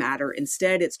things matter.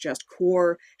 Instead, it's just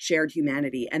core shared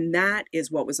humanity. And that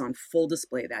is what was on full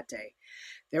display that day.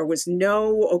 There was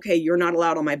no, okay, you're not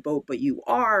allowed on my boat, but you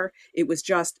are. It was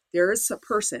just, there is a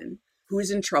person who is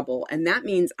in trouble. And that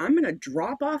means I'm going to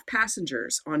drop off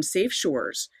passengers on safe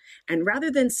shores. And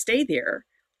rather than stay there,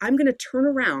 I'm going to turn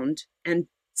around and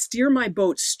steer my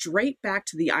boat straight back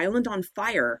to the island on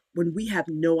fire when we have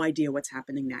no idea what's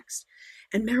happening next.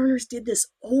 And mariners did this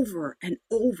over and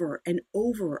over and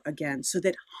over again so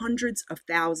that hundreds of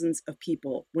thousands of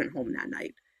people went home that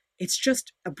night. It's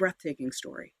just a breathtaking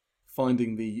story.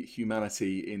 Finding the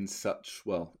humanity in such,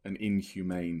 an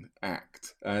inhumane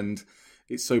act. And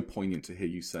it's so poignant to hear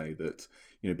you say that,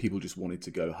 people just wanted to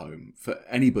go home. For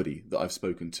anybody that I've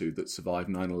spoken to that survived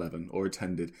 9/11 or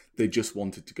attended, they just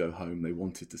wanted to go home. They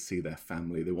wanted to see their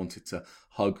family. They wanted to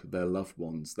hug their loved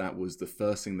ones. That was the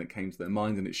first thing that came to their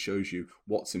mind, and it shows you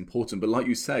what's important. But like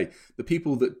you say, the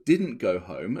people that didn't go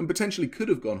home and potentially could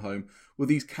have gone home were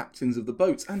these captains of the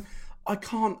boats. And I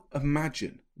can't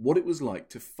imagine what it was like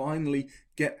to finally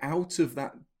get out of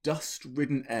that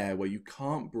dust-ridden air where you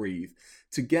can't breathe,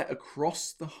 to get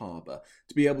across the harbour,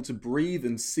 to be able to breathe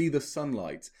and see the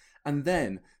sunlight, and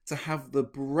then to have the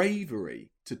bravery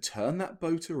to turn that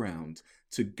boat around,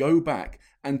 to go back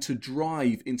and to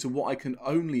drive into what I can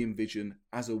only envision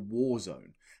as a war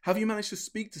zone. Have you managed to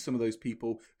speak to some of those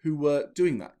people who were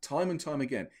doing that time and time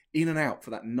again, in and out for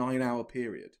that 9-hour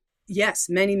period? Yes,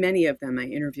 many, many of them I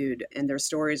interviewed, and their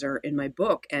stories are in my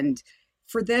book. And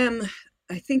for them,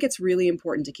 I think it's really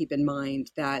important to keep in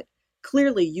mind that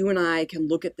clearly you and I can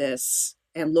look at this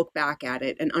and look back at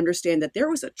it and understand that there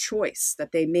was a choice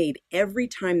that they made every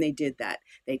time they did that.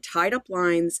 They tied up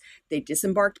lines, they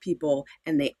disembarked people,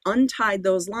 and they untied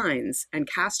those lines and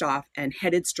cast off and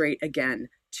headed straight again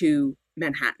to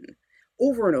Manhattan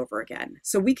over and over again.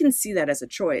 So we can see that as a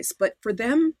choice. But for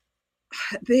them,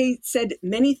 they said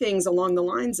many things along the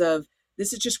lines of,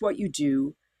 this is just what you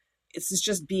do. This is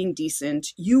just being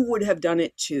decent. You would have done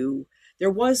it too. There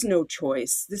was no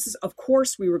choice. This is, of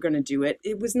course, we were going to do it.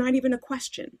 It was not even a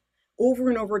question. Over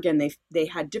and over again, they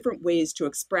had different ways to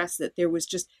express that there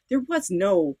was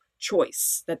no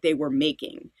choice that they were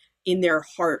making in their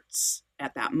hearts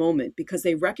at that moment, because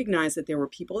they recognized that there were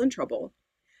people in trouble.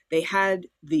 They had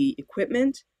the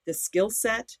equipment, the skill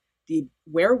set, the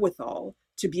wherewithal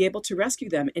to be able to rescue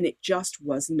them. And it just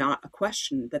was not a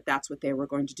question that that's what they were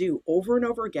going to do over and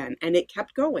over again. And it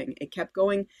kept going. It kept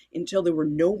going until there were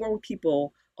no more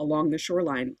people along the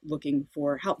shoreline looking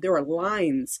for help. There are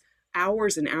lines,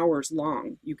 hours and hours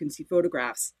long. You can see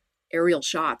photographs, aerial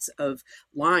shots of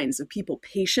lines of people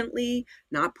patiently,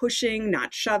 not pushing,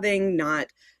 not shoving, not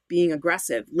being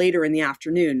aggressive later in the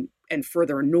afternoon and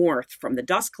further north from the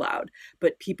dust cloud,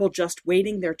 but people just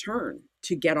waiting their turn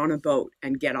to get on a boat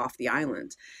and get off the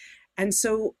island. And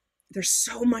so there's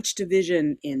so much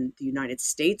division in the United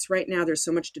States right now. There's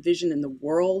so much division in the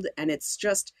world. And it's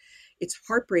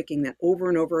heartbreaking that over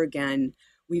and over again,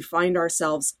 we find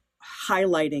ourselves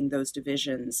highlighting those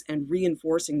divisions and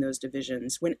reinforcing those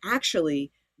divisions when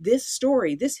actually this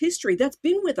story, this history that's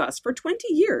been with us for 20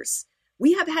 years,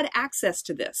 we have had access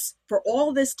to this for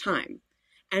all this time.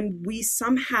 And we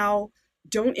somehow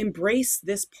don't embrace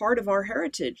this part of our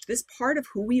heritage, this part of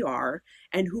who we are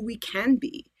and who we can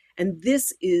be. And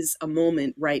this is a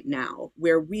moment right now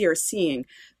where we are seeing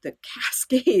the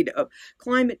cascade of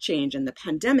climate change and the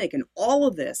pandemic and all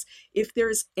of this. If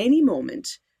there's any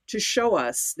moment to show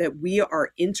us that we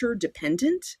are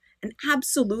interdependent and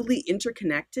absolutely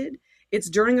interconnected, it's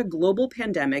during a global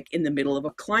pandemic in the middle of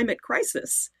a climate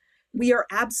crisis. We are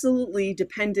absolutely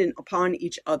dependent upon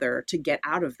each other to get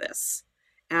out of this.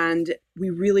 And we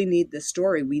really need this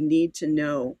story. We need to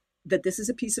know that this is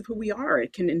a piece of who we are.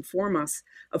 It can inform us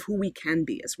of who we can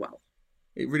be as well.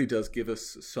 It really does give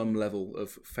us some level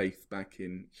of faith back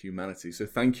in humanity. So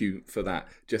thank you for that,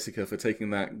 Jessica, for taking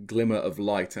that glimmer of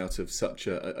light out of such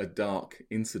a dark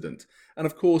incident. And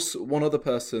of course, one other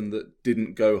person that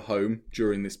didn't go home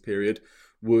during this period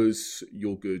was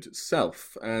your good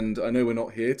self. And I know we're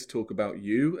not here to talk about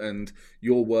you and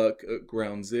your work at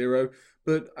Ground Zero,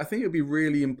 but I think it would be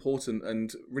really important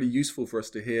and really useful for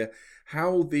us to hear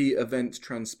how the event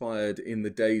transpired in the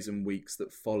days and weeks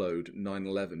that followed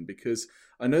 9/11, because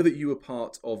I know that you were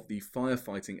part of the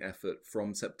firefighting effort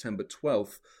from September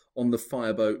 12th on the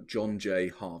fireboat John J.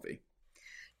 Harvey.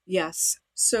 Yes.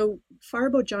 So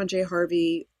fireboat John J.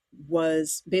 Harvey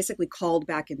was basically called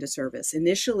back into service.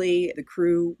 Initially, the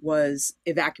crew was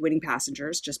evacuating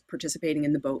passengers, just participating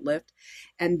in the boat lift.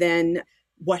 And then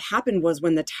what happened was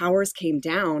when the towers came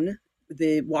down,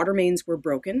 the water mains were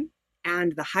broken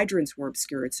and the hydrants were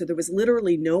obscured. So there was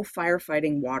literally no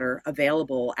firefighting water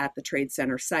available at the Trade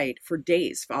Center site for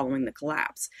days following the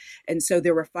collapse. And so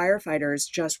there were firefighters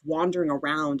just wandering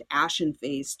around,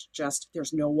 ashen-faced, just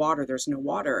there's no water, there's no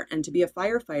water. And to be a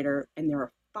firefighter and there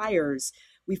are fires,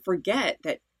 we forget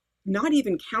that not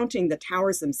even counting the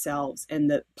towers themselves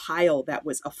and the pile that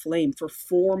was aflame for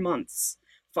 4 months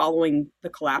following the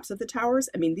collapse of the towers.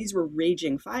 I mean, these were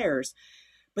raging fires.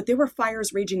 But there were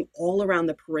fires raging all around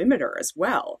the perimeter as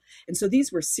well. And so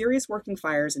these were serious working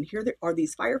fires. And here there are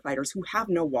these firefighters who have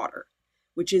no water,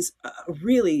 which is a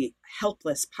really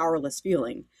helpless, powerless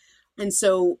feeling. And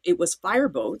so it was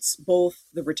fireboats, both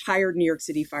the retired New York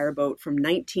City fireboat from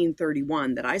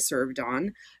 1931 that I served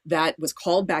on, that was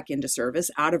called back into service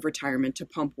out of retirement to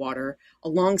pump water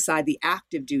alongside the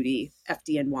active duty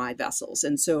FDNY vessels.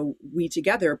 And so we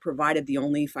together provided the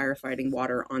only firefighting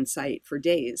water on site for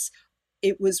days.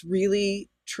 It was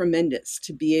really tremendous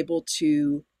to be able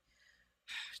to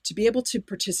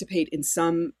participate in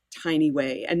some tiny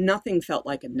way, and nothing felt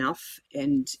like enough.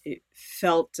 And it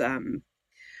felt,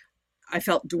 I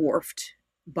felt dwarfed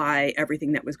by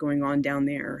everything that was going on down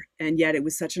there. And yet it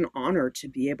was such an honor to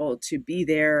be able to be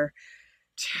there,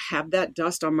 to have that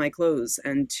dust on my clothes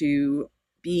and to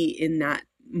be in that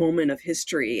moment of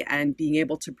history and being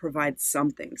able to provide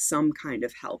something, some kind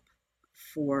of help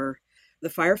for the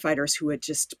firefighters who had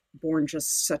just borne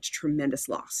just such tremendous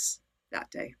loss that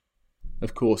day.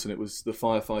 Of course, and it was the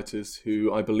firefighters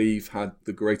who I believe had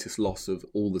the greatest loss of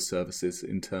all the services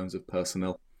in terms of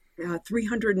personnel.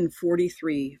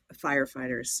 343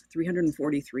 firefighters,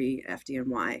 343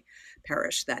 FDNY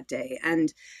perished that day.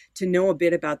 And to know a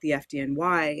bit about the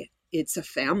FDNY, it's a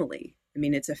family. I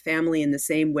mean, it's a family in the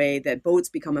same way that boats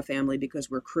become a family because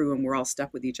we're crew and we're all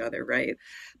stuck with each other, right?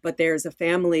 But there's a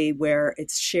family where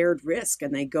it's shared risk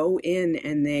and they go in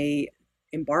and they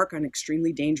embark on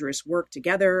extremely dangerous work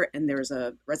together. And there's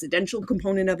a residential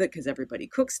component of it because everybody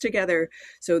cooks together.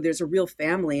 So there's a real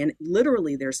family, and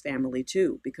literally there's family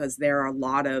too, because there are a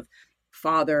lot of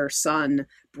father, son,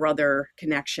 brother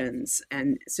connections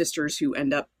and sisters who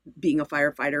end up being a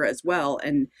firefighter as well.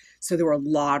 And so there were a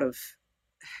lot of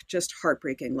just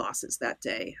heartbreaking losses that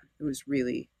day. It was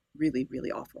really, really,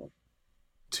 really awful.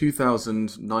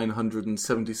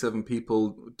 2,977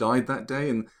 people died that day,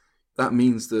 and that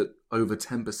means that over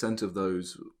 10% of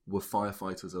those were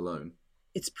firefighters alone.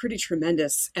 It's pretty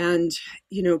tremendous. And,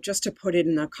 you know, just to put it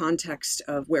in the context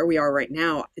of where we are right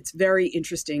now, it's very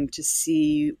interesting to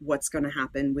see what's going to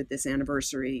happen with this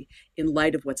anniversary in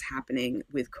light of what's happening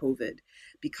with COVID,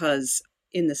 because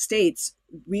in the States,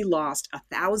 we lost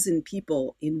 1,000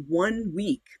 people in 1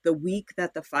 week, the week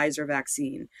that the Pfizer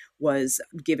vaccine was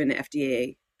given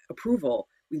FDA approval.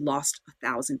 We lost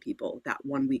 1,000 people that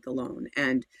 1 week alone.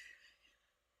 And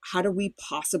how do we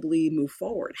possibly move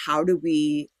forward? How do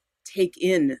we take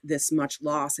in this much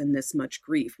loss and this much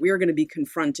grief? We are going to be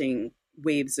confronting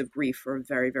waves of grief for a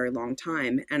very, very long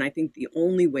time. And I think the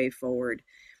only way forward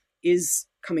is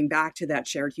coming back to that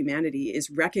shared humanity,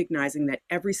 is recognizing that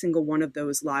every single one of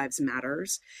those lives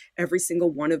matters. Every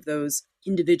single one of those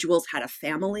individuals had a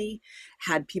family,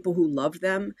 had people who loved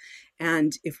them.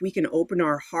 And if we can open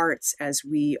our hearts as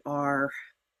we are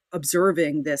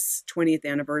observing this 20th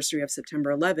anniversary of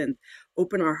September 11th,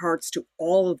 open our hearts to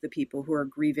all of the people who are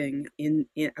grieving in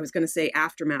I was going to say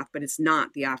aftermath, but it's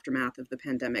not the aftermath of the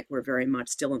pandemic. We're very much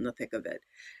still in the thick of it.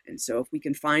 And so if we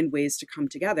can find ways to come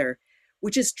together,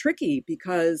 which is tricky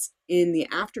because in the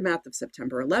aftermath of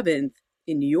September 11th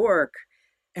in New York,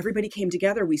 everybody came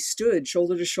together. We stood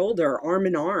shoulder to shoulder, arm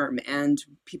in arm, and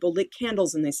people lit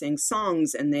candles and they sang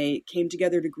songs and they came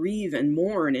together to grieve and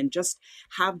mourn and just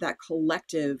have that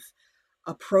collective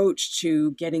approach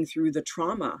to getting through the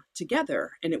trauma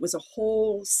together. And it was a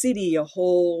whole city, a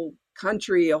whole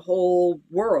country, a whole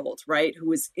world, right, who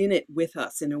was in it with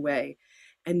us in a way.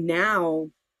 And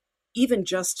now even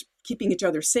just keeping each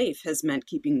other safe has meant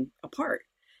keeping apart.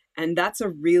 And that's a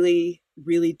really,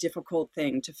 really difficult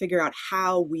thing to figure out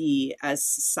how we as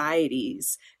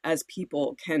societies, as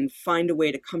people, can find a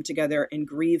way to come together and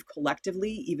grieve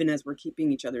collectively, even as we're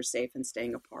keeping each other safe and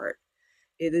staying apart.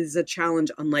 It is a challenge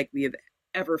unlike we have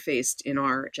ever faced in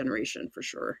our generation, for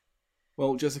sure.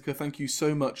 Well, Jessica, thank you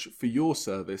so much for your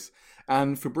service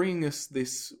and for bringing us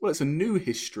this, well, it's a new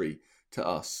history to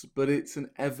us, but it's an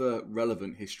ever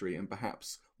relevant history and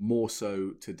perhaps more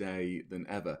so today than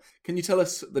ever. Can you tell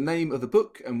us the name of the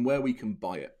book and where we can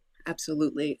buy it?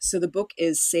 Absolutely. So the book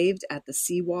is Saved at the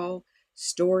Seawall,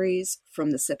 Stories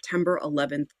from the September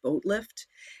 11th Boat Lift,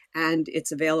 and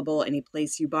it's available any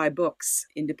place you buy books.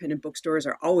 Independent bookstores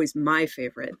are always my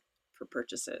favorite for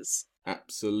purchases.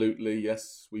 Absolutely,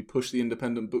 yes. We push the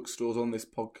independent bookstores on this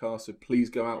podcast, so please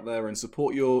go out there and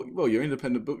support your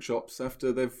independent bookshops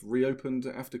after they've reopened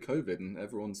after COVID and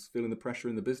everyone's feeling the pressure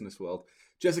in the business world.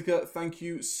 Jessica, thank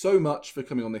you so much for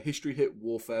coming on the History Hit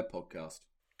Warfare podcast.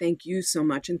 Thank you so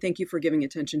much, and thank you for giving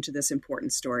attention to this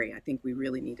important story. I think we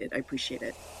really need it. I appreciate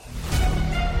it.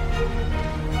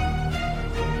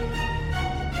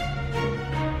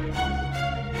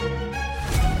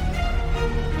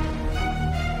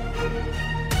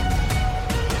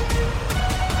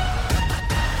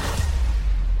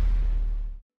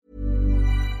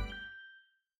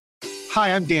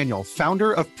 Hi, I'm Daniel,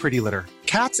 founder of Pretty Litter.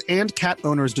 Cats and cat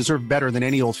owners deserve better than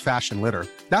any old-fashioned litter.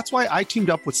 That's why I teamed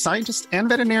up with scientists and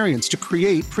veterinarians to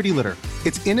create Pretty Litter.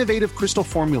 Its innovative crystal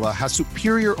formula has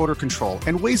superior odor control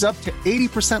and weighs up to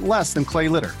 80% less than clay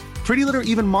litter. Pretty Litter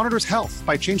even monitors health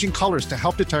by changing colors to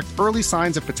help detect early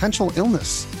signs of potential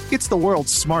illness. It's the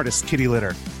world's smartest kitty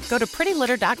litter. Go to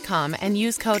prettylitter.com and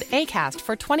use code ACAST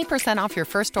for 20% off your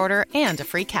first order and a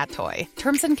free cat toy.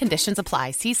 Terms and conditions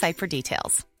apply. See site for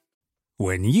details.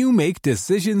 When you make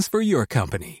decisions for your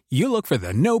company, you look for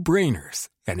the no-brainers.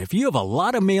 And if you have a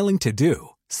lot of mailing to do,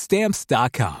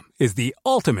 Stamps.com is the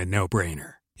ultimate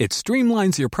no-brainer. It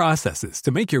streamlines your processes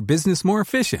to make your business more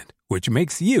efficient, which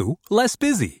makes you less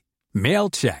busy.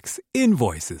 Mail checks,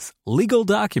 invoices, legal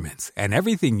documents, and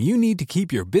everything you need to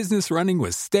keep your business running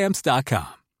with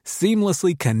Stamps.com.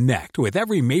 Seamlessly connect with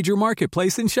every major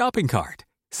marketplace and shopping cart.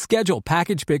 Schedule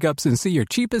package pickups and see your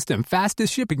cheapest and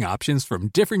fastest shipping options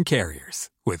from different carriers,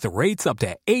 with rates up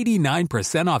to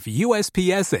 89% off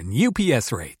USPS and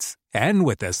UPS rates. And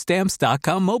with the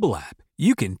Stamps.com mobile app,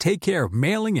 you can take care of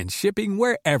mailing and shipping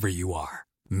wherever you are.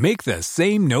 Make the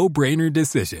same no-brainer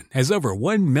decision as over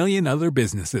 1 million other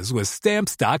businesses with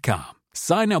Stamps.com.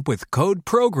 Sign up with Code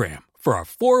PROGRAM for a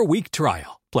 4-week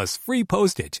trial, plus free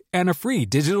postage and a free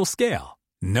digital scale.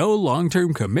 No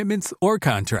long-term commitments or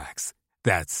contracts.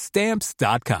 That's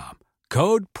Stamps.com.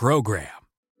 Code PROGRAM.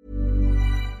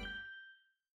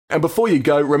 And before you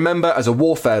go, remember, as a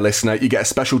Warfare listener, you get a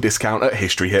special discount at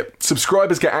History Hit.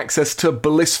 Subscribers get access to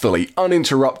blissfully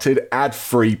uninterrupted,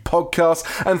 ad-free podcasts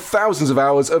and thousands of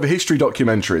hours of history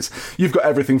documentaries. You've got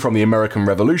everything from the American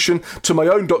Revolution to my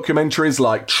own documentaries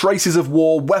like Traces of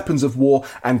War, Weapons of War,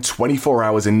 and 24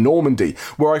 Hours in Normandy,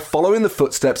 where I follow in the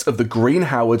footsteps of the Green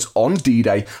Howards on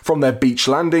D-Day, from their beach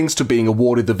landings to being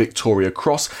awarded the Victoria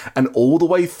Cross, and all the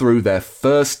way through their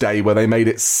first day where they made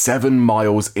it 7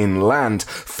 miles inland,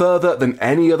 further than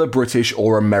any other British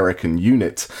or American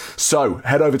unit. So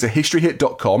head over to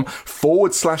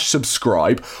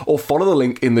historyhit.com/subscribe or follow the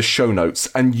link in the show notes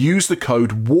and use the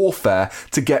code WARFARE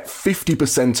to get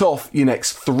 50% off your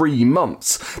next 3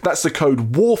 months. That's the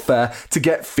code WARFARE to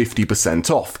get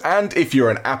 50% off. And if you're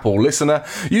an Apple listener,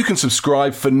 you can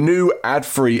subscribe for new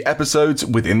ad-free episodes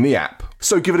within the app.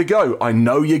 So give it a go. I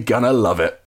know you're gonna love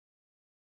it.